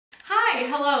Hi,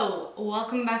 hello,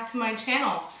 welcome back to my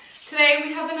channel. Today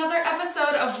we have another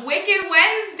episode of Wicked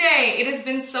Wednesday. It has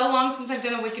been so long since I've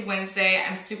done a Wicked Wednesday.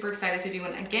 I'm super excited to do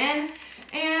it again,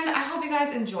 and I hope you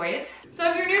guys enjoy it. So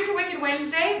if you're new to Wicked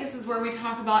Wednesday, this is where we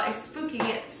talk about a spooky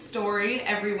story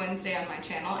every Wednesday on my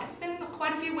channel. It's been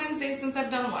quite a few Wednesdays since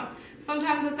I've done one.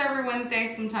 Sometimes it's every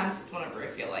Wednesday, sometimes it's whenever I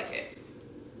feel like it.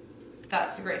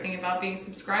 That's the great thing about being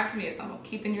subscribed to me, is I'm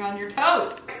keeping you on your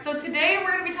toes. So today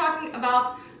we're going to be talking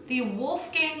about the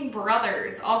Wolfpack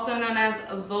Brothers, also known as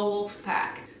the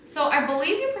Wolfpack. So I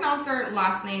believe you pronounce their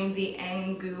last name the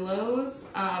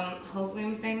Angulos. Hopefully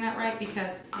I'm saying that right,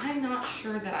 because I'm not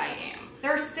sure that I am.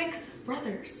 There are 6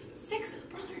 brothers. 6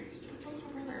 brothers. That's a lot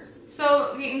of brothers.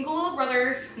 So the Angulo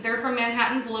brothers, they're from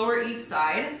Manhattan's Lower East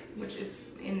Side, which is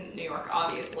in New York,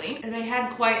 obviously. And they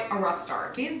had quite a rough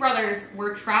start. These brothers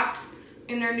were trapped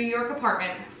in their New York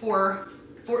apartment for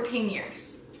 14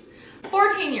 years.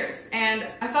 14 years. And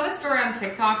I saw this story on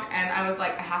TikTok and I was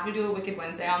like, I have to do a Wicked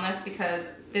Wednesday on this because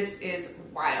this is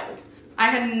wild. I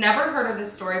had never heard of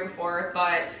this story before,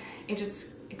 but it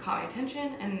caught my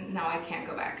attention and now I can't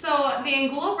go back. So the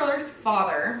Angulo brothers'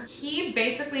 father, he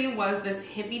basically was this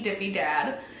hippy-dippy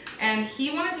dad, and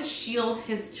he wanted to shield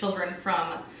his children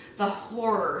from the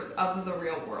horrors of the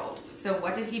real world. So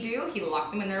what did he do? He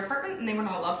locked them in their apartment and they were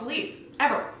not allowed to leave.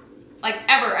 Ever. Like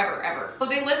ever, ever, ever. So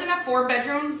they lived in a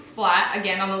 4-bedroom flat,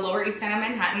 again, on the Lower East Side of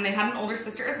Manhattan. They had an older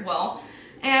sister as well.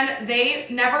 And they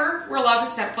never were allowed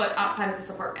to step foot outside of this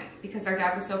apartment because their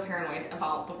dad was so paranoid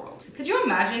about the world. Could you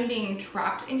imagine being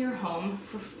trapped in your home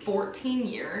for 14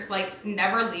 years, like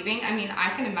never leaving? I mean, I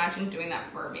can imagine doing that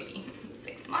for maybe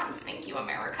 6 months. Thank you,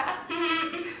 America.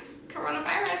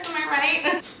 Coronavirus, am I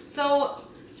right? So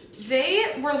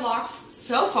they were locked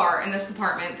so far in this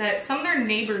apartment that some of their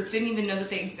neighbors didn't even know that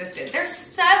they existed. There's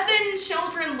 7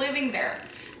 children living there,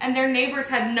 and their neighbors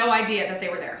had no idea that they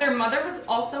were there. Their mother was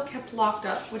also kept locked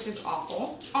up, which is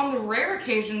awful. On the rare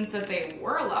occasions that they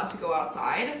were allowed to go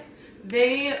outside,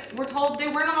 they were told they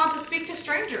weren't allowed to speak to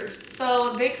strangers.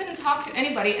 So they couldn't talk to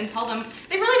anybody and tell them,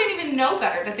 they really didn't even know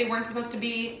better, that they weren't supposed to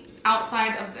be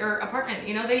outside of their apartment.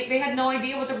 You know, they had no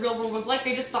idea what the real world was like.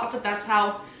 They just thought that that's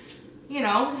how, you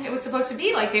know, it was supposed to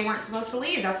be. Like, they weren't supposed to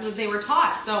leave. That's what they were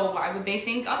taught. So why would they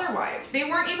think otherwise? They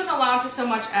weren't even allowed to so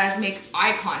much as make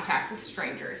eye contact with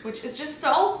strangers, which is just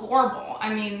so horrible.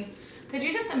 I mean, could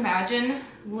you just imagine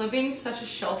living such a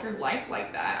sheltered life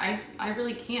like that? I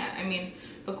really can't. I mean,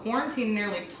 the quarantine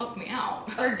nearly took me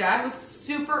out. Their dad was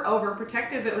super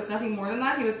overprotective. It was nothing more than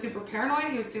that. He was super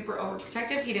paranoid. He was super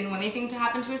overprotective. He didn't want anything to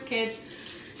happen to his kids,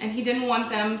 and he didn't want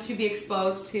them to be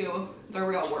exposed to the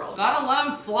real world. Gotta let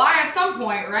them fly at some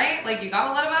point, right? Like, you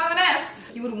gotta let them out of the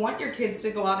nest. You would want your kids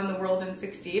to go out in the world and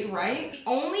succeed, right? The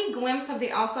only glimpse of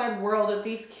the outside world that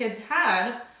these kids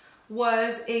had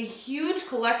was a huge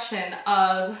collection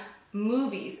of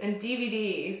movies and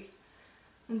DVDs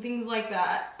and things like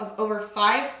that, of over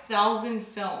 5,000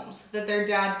 films that their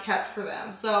dad kept for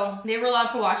them. So they were allowed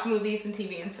to watch movies and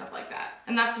TV and stuff like that.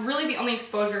 And that's really the only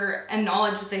exposure and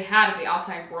knowledge that they had of the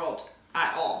outside world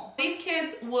at all. These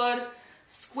kids would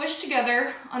squish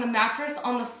together on a mattress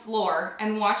on the floor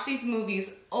and watch these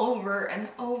movies over and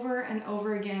over and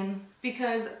over again,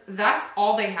 because that's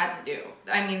all they had to do.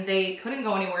 I mean, they couldn't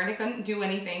go anywhere, they couldn't do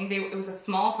anything. It was a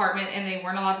small apartment and they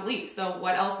weren't allowed to leave. So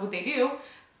what else would they do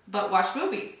but watch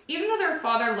movies? Even though their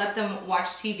father let them watch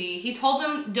TV, he told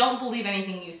them, don't believe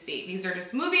anything you see. These are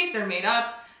just movies, they're made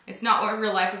up. It's not what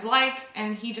real life is like.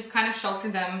 And he just kind of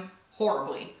sheltered them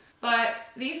horribly. But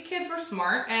these kids were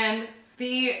smart, and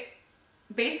the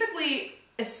basically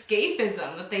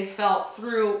escapism that they felt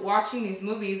through watching these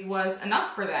movies was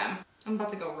enough for them. I'm about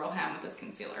to go real ham with this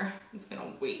concealer. It's been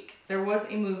a week. There was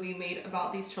a movie made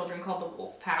about these children called The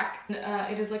Wolfpack.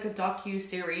 It is like a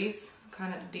docu-series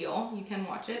kind of deal. You can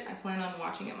watch it. I plan on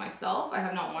watching it myself. I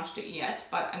have not watched it yet,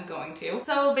 but I'm going to.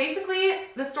 So basically,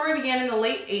 the story began in the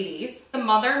late 80s. The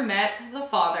mother met the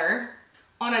father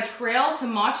on a trail to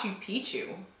Machu Picchu.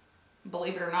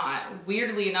 Believe it or not.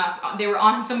 Weirdly enough, they were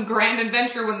on some grand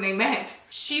adventure when they met.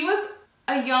 She was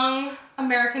a young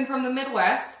American from the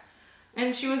Midwest,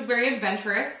 and she was very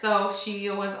adventurous, so she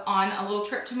was on a little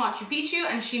trip to Machu Picchu,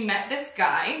 and she met this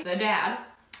guy, the dad,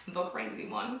 the crazy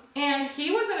one. And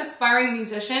he was an aspiring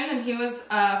musician, and he was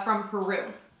from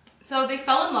Peru. So they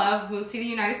fell in love, moved to the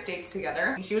United States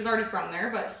together. She was already from there,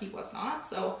 but he was not,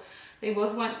 so they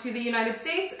both went to the United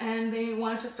States and they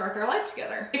wanted to start their life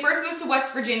together. They first moved to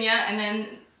West Virginia, and then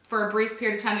for a brief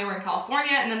period of time they were in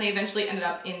California, and then they eventually ended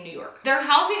up in New York. Their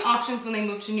housing options when they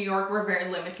moved to New York were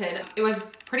very limited. It was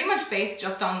pretty much based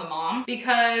just on the mom,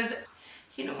 because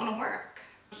he didn't want to work.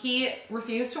 He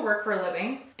refused to work for a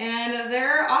living, and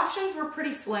their options were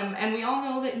pretty slim, and we all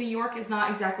know that New York is not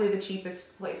exactly the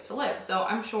cheapest place to live, so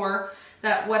I'm sure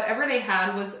that whatever they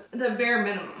had was the bare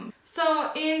minimum.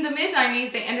 So in the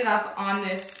mid-90s, they ended up on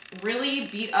this really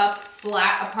beat up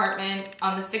flat apartment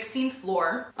on the 16th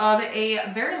floor of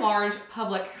a very large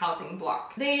public housing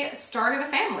block. They started a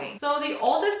family. So the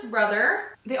oldest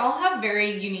brother, they all have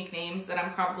very unique names that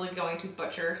I'm probably going to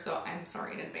butcher, so I'm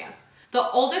sorry in advance. The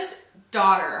oldest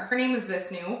daughter, her name is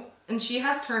Visnu, and she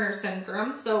has Turner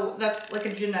syndrome, so that's like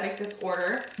a genetic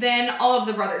disorder. Then all of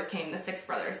the brothers came, the 6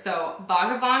 brothers. So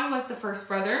Bhagavan was the first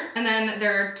brother, and then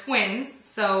there are twins,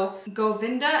 so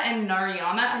Govinda and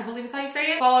Narayana, I believe is how you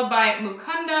say it, followed by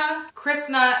Mukunda,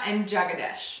 Krishna, and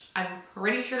Jagadesh. I'm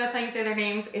pretty sure that's how you say their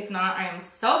names. If not, I am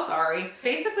so sorry.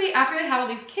 Basically, after they had all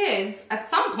these kids, at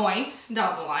some point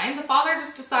down the line, the father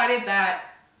just decided that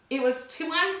it was too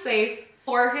unsafe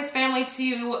for his family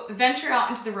to venture out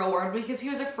into the real world because he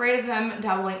was afraid of them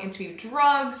dabbling into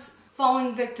drugs,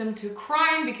 falling victim to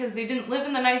crime because they didn't live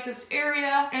in the nicest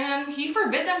area, and he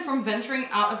forbid them from venturing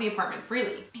out of the apartment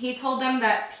freely. He told them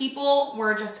that people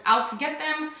were just out to get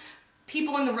them,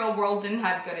 people in the real world didn't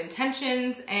have good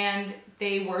intentions, and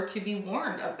they were to be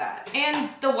warned of that.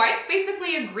 And the wife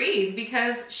basically agreed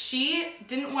because she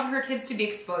didn't want her kids to be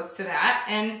exposed to that,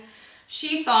 and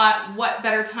she thought what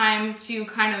better time to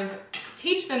kind of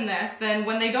teach them this than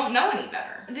when they don't know any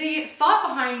better. The thought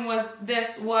behind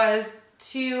this was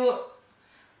to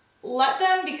let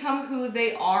them become who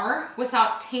they are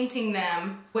without tainting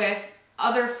them with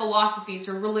other philosophies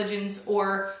or religions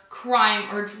or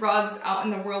crime or drugs out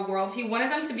in the real world. He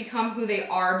wanted them to become who they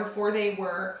are before they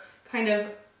were kind of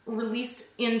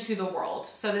released into the world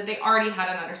so that they already had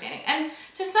an understanding. And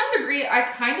to some degree, I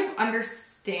kind of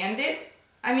understand it.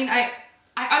 I mean, I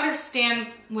understand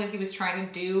what he was trying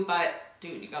to do, but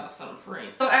dude, you gotta set him free.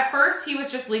 So at first, he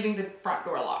was just leaving the front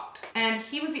door locked, and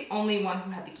he was the only one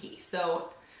who had the key. So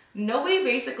nobody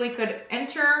basically could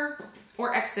enter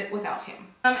or exit without him.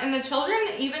 And the children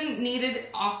even needed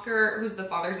Oscar, who's the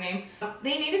father's name,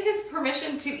 they needed his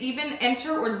permission to even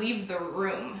enter or leave the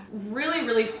room. Really,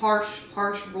 really harsh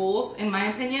rules, in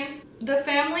my opinion. The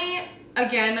family,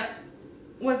 again,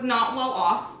 was not well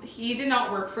off. He did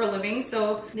not work for a living,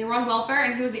 so they were on welfare,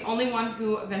 and he was the only one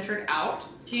who ventured out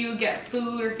to get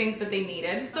food or things that they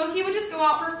needed. So he would just go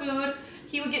out for food.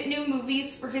 He would get new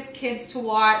movies for his kids to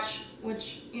watch,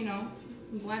 which, you know,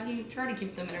 I'm glad he tried to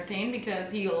keep them entertained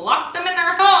because he locked them in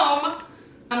their home.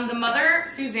 The mother,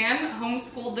 Suzanne,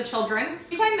 homeschooled the children.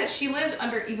 She claimed that she lived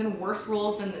under even worse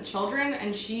rules than the children,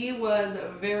 and she was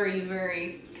very,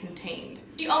 very contained.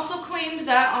 She also claimed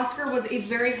that Oscar was a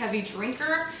very heavy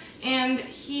drinker, and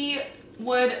he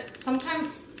would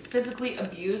sometimes physically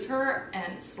abuse her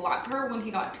and slap her when he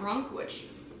got drunk, which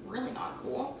is really not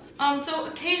cool. So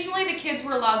occasionally the kids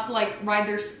were allowed to like ride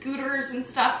their scooters and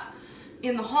stuff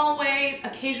in the hallway.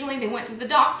 Occasionally they went to the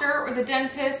doctor or the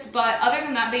dentist, but other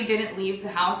than that, they didn't leave the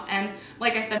house. And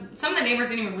like I said, some of the neighbors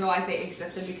didn't even realize they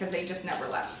existed because they just never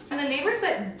left. And the neighbors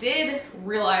that did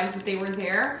realize that they were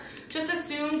there just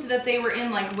assumed that they were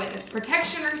in like witness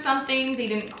protection or something. They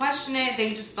didn't question it.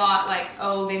 They just thought like,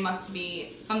 oh,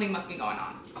 something must be going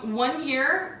on. One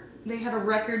year, they had a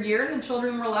record year, and the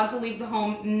children were allowed to leave the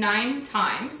home 9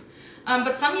 times.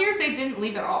 But some years they didn't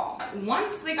leave at all.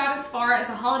 Once they got as far as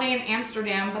a holiday in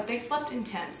Amsterdam, but they slept in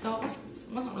tents, so it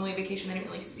wasn't really a vacation. They didn't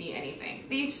really see anything.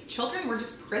 These children were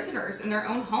just prisoners in their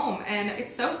own home, and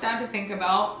it's so sad to think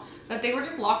about that they were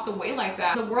just locked away like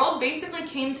that. The world basically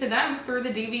came to them through the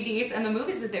DVDs and the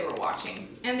movies that they were watching.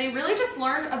 And they really just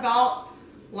learned about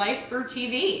life through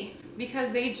TV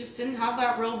because they just didn't have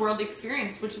that real world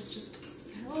experience, which is just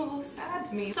so sad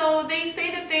to me. So they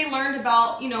say that they learned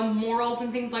about, you know, morals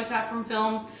and things like that from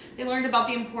films. They learned about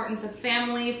the importance of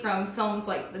family from films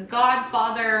like The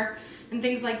Godfather and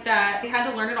things like that. They had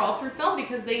to learn it all through film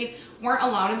because they weren't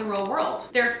allowed in the real world.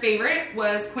 Their favorite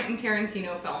was Quentin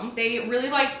Tarantino films. They really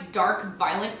liked dark,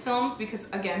 violent films because,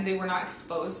 again, they were not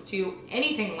exposed to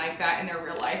anything like that in their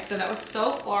real life. So that was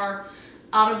so far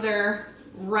out of their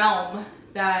realm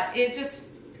that it just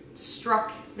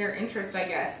struck their interest, I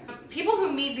guess. People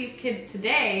who meet these kids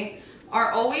today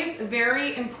are always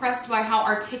very impressed by how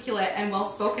articulate and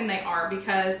well-spoken they are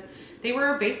because they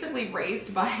were basically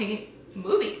raised by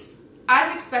movies.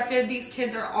 As expected, these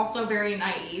kids are also very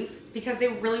naive because they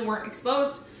really weren't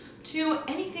exposed to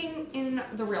anything in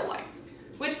the real life,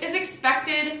 which is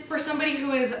expected for somebody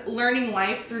who is learning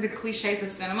life through the cliches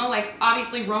of cinema. Like,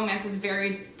 obviously romance is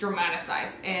very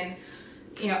dramatized and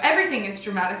you know, everything is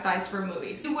dramatized for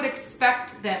movies. You would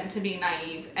expect them to be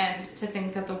naive and to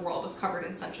think that the world is covered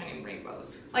in sunshine and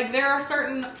rainbows. Like, there are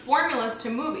certain formulas to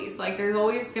movies. Like, there's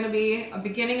always going to be a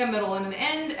beginning, a middle, and an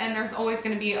end, and there's always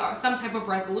going to be some type of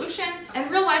resolution. And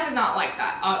real life is not like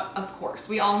that, of course.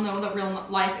 We all know that real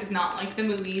life is not like the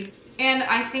movies. And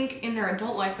I think in their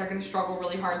adult life, they're going to struggle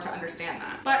really hard to understand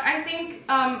that. But I think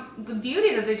the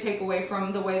beauty that they take away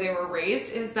from the way they were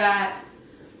raised is that,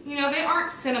 you know, they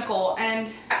aren't cynical,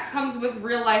 and that comes with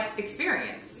real life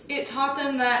experience. It taught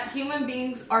them that human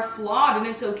beings are flawed and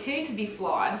it's okay to be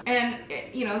flawed. And,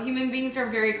 you know, human beings are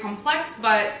very complex,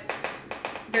 but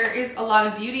there is a lot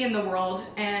of beauty in the world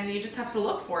and you just have to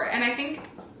look for it. And I think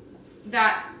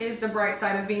that is the bright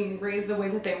side of being raised the way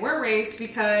that they were raised,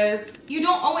 because you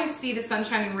don't always see the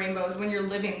sunshine and rainbows when you're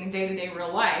living day-to-day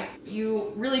real life.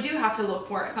 You really do have to look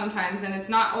for it sometimes, and it's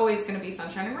not always going to be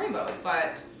sunshine and rainbows,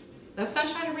 but those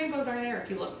sunshine and rainbows are there if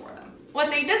you look for them.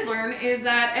 What they did learn is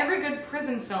that every good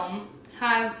prison film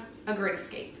has a great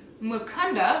escape.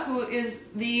 Mukunda, who is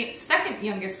the second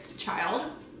youngest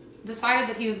child, decided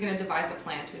that he was going to devise a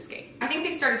plan to escape. I think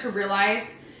they started to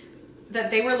realize that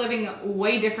they were living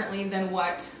way differently than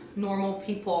what normal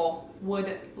people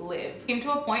would live. It came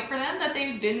to a point for them that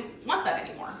they didn't want that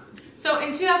anymore. So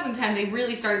in 2010, they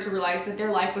really started to realize that their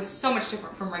life was so much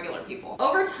different from regular people.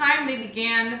 Over time, they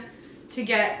began to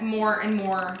get more and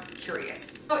more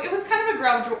curious. So it was kind of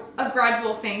a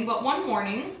gradual thing, but one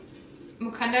morning,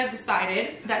 Mukunda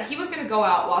decided that he was going to go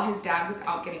out while his dad was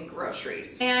out getting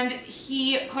groceries. And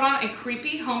he put on a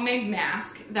creepy homemade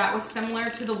mask that was similar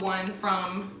to the one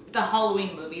from the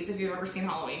Halloween movies. If you've ever seen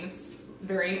Halloween, it's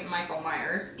very Michael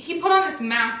Myers. He put on this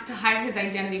mask to hide his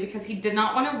identity because he did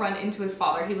not want to run into his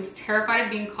father. He was terrified of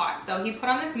being caught. So he put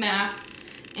on this mask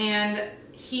and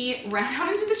he ran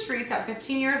out into the streets at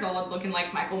 15 years old looking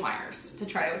like Michael Myers to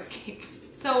try to escape.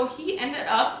 So he ended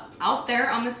up out there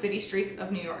on the city streets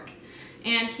of New York.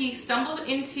 And he stumbled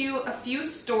into a few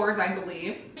stores, I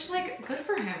believe. Which, like, good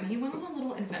for him. He went on a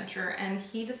little adventure and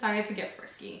he decided to get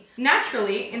frisky.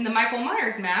 Naturally, in the Michael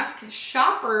Myers mask,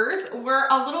 shoppers were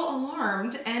a little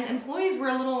alarmed and employees were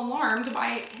a little alarmed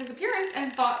by his appearance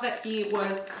and thought that he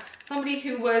was somebody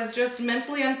who was just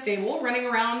mentally unstable running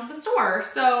around the store.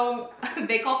 So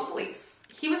they called the police.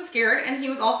 He was scared, and he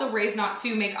was also raised not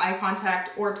to make eye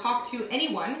contact or talk to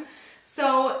anyone.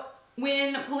 So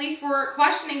when police were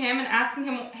questioning him and asking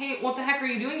him, hey, what the heck are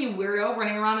you doing, you weirdo,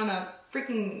 running around in a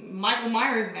freaking Michael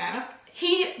Myers mask,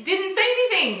 he didn't say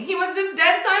anything. He was just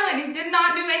dead silent. He did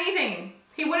not do anything.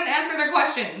 He wouldn't answer their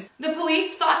questions. The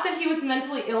police thought that he was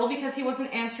mentally ill because he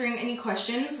wasn't answering any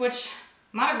questions, which,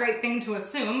 not a great thing to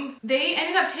assume. They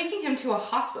ended up taking him to a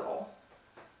hospital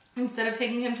instead of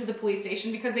taking him to the police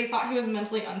station because they thought he was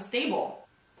mentally unstable.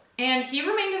 And he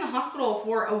remained in the hospital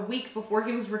for a week before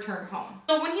he was returned home.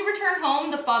 So when he returned home,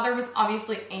 the father was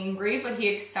obviously angry, but he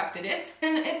accepted it.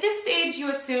 And at this stage, you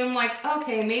assume, like,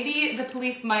 okay, maybe the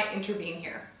police might intervene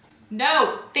here.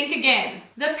 No, think again.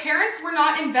 The parents were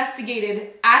not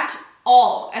investigated at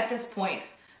all at this point.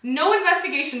 No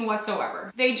investigation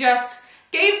whatsoever. They just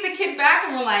gave the kid back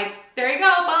and were like, there you go,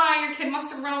 bye, your kid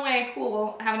must have run away,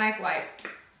 cool, have a nice life.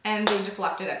 And they just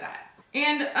left it at that.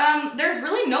 And there's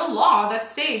really no law that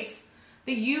states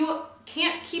that you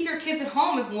can't keep your kids at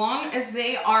home as long as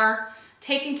they are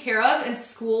taken care of and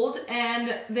schooled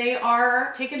and they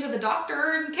are taken to the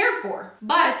doctor and cared for.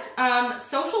 But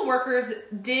social workers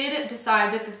did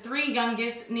decide that the three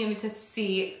youngest needed to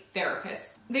see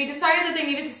therapists. They decided that they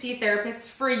needed to see therapists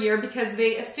for a year because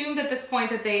they assumed at this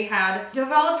point that they had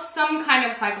developed some kind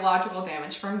of psychological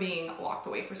damage from being locked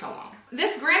away for so long.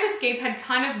 This grand escape had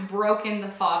kind of broken the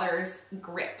father's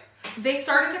grip. They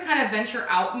started to kind of venture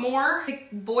out more. The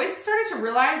boys started to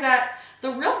realize that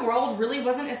the real world really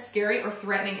wasn't as scary or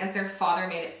threatening as their father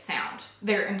made it sound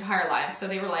their entire lives. So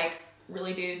they were like,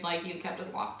 really, dude, like, you kept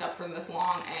us locked up for this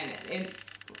long and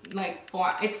it's like,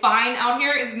 it's fine out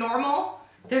here, it's normal.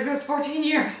 There goes 14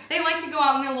 years. They like to go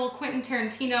out in their little Quentin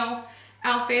Tarantino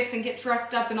outfits and get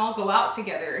dressed up and all go out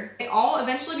together. They all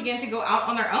eventually began to go out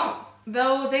on their own,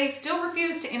 though they still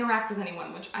refused to interact with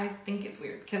anyone, which I think is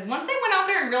weird because once they went out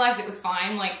there and realized it was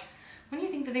fine, like, when you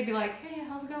think that they'd be like, hey,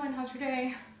 how's it going? How's your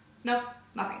day? Nope,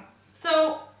 nothing.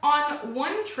 So on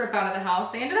one trip out of the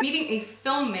house, they ended up meeting a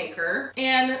filmmaker,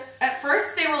 and at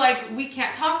first they were like, we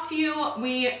can't talk to you,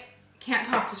 we can't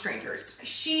talk to strangers.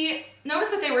 She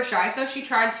noticed that they were shy, so she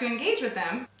tried to engage with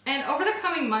them, and over the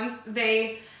coming months,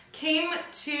 they came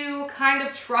to kind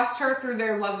of trust her through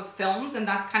their love of films, and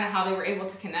that's kind of how they were able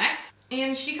to connect.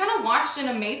 And she kind of watched in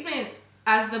amazement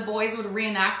as the boys would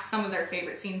reenact some of their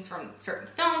favorite scenes from certain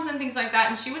films and things like that,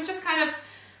 and she was just kind of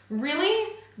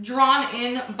really drawn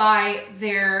in by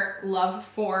their love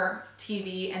for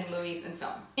TV and movies and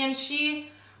film. And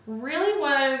she really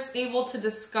was able to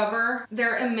discover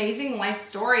their amazing life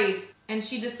story, and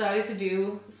she decided to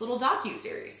do this little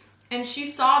docu-series. And she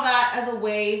saw that as a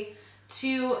way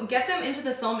to get them into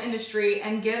the film industry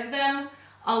and give them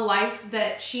a life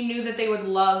that she knew that they would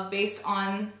love based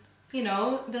on, you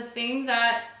know, the thing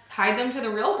that tied them to the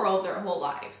real world their whole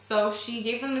lives. So she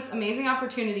gave them this amazing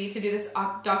opportunity to do this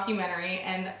documentary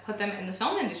and put them in the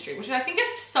film industry, which I think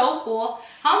is so cool.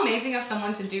 How amazing of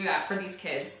someone to do that for these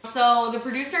kids. So the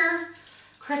producer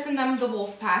christened them the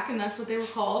Wolfpack, and that's what they were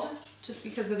called, just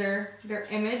because of their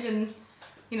image and,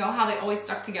 you know, how they always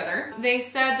stuck together. They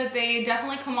said that they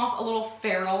definitely come off a little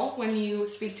feral when you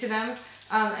speak to them,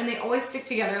 and they always stick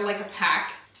together like a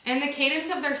pack. And the cadence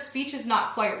of their speech is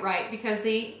not quite right because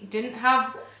they didn't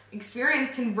have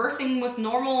experience conversing with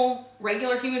normal,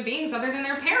 regular human beings other than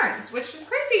their parents, which is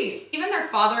crazy. Even their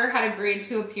father had agreed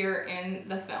to appear in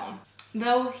the film,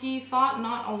 though he thought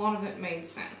not a lot of it made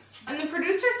sense. And the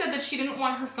producer said that she didn't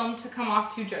want her film to come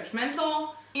off too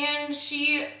judgmental, and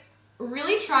she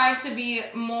really tried to be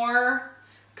more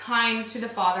kind to the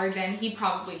father than he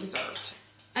probably deserved.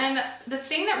 And the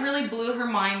thing that really blew her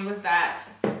mind was that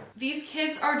these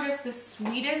kids are just the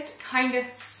sweetest,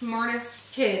 kindest,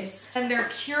 smartest kids. And they're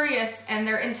curious and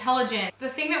they're intelligent. The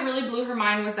thing that really blew her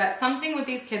mind was that something with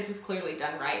these kids was clearly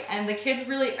done right. And the kids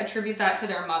really attribute that to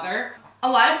their mother. A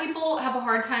lot of people have a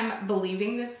hard time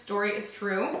believing this story is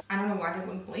true. I don't know why they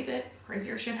wouldn't believe it.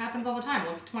 Crazier shit happens all the time.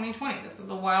 Look at 2020. This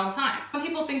is a wild time. Some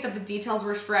people think that the details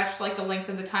were stretched, like the length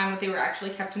of the time that they were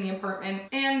actually kept in the apartment.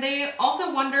 And they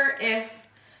also wonder if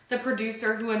the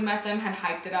producer who had met them had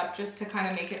hyped it up just to kind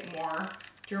of make it more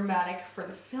dramatic for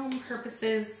the film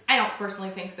purposes. I don't personally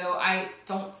think so. I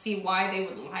don't see why they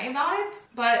would lie about it,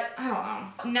 but I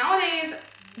don't know. Nowadays,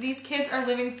 these kids are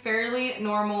living fairly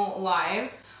normal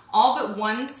lives. All but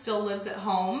one still lives at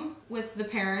home with the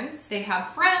parents. They have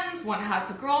friends, one has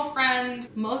a girlfriend.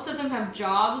 Most of them have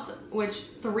jobs, which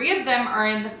 3 of them are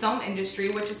in the film industry,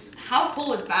 which is, how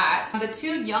cool is that? The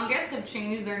 2 youngest have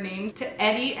changed their names to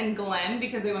Eddie and Glenn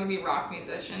because they want to be rock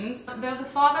musicians. Though the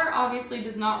father obviously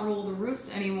does not rule the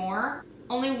roost anymore,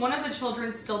 only one of the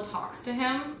children still talks to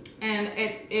him, and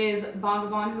it is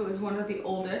Bhagavan, who is one of the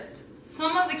oldest.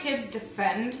 Some of the kids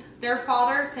defend their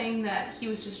father, saying that he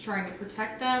was just trying to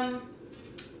protect them.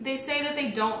 They say that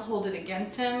they don't hold it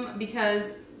against him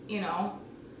because, you know,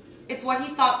 it's what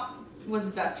he thought was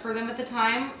best for them at the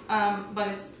time, but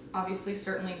it's obviously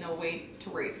certainly no way to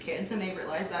raise kids, and they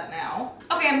realize that now.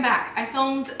 Okay, I'm back. I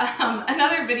filmed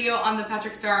another video on the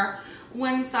Patrick Star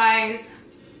One Size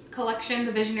collection,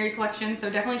 the Visionary collection,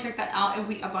 so definitely check that out. It'll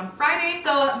be up on Friday.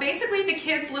 So basically the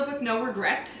kids live with no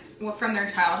regret from their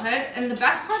childhood, and the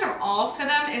best part of all to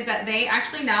them is that they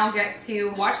actually now get to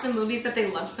watch the movies that they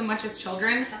loved so much as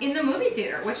children in the movie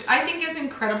theater, which I think is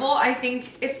incredible. I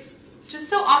think it's just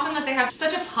so awesome that they have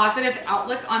such a positive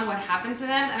outlook on what happened to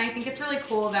them, and I think it's really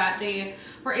cool that they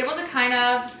were able to kind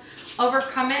of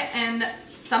overcome it and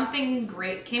something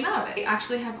great came out of it. They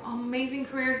actually have amazing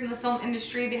careers in the film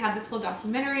industry. They had this whole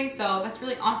documentary, so that's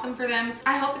really awesome for them.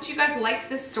 I hope that you guys liked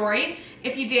this story.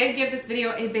 If you did, give this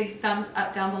video a big thumbs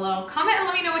up down below. Comment and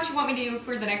let me know what you want me to do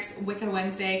for the next Wicked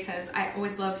Wednesday, because I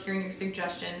always love hearing your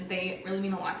suggestions. They really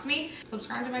mean a lot to me.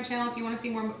 Subscribe to my channel if you want to see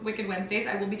more Wicked Wednesdays.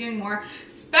 I will be doing more,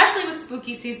 especially with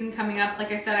spooky season coming up.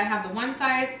 Like I said, I have the One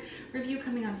Size review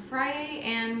coming on Friday,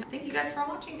 and thank you guys for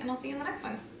watching, and I'll see you in the next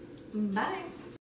one. Bye.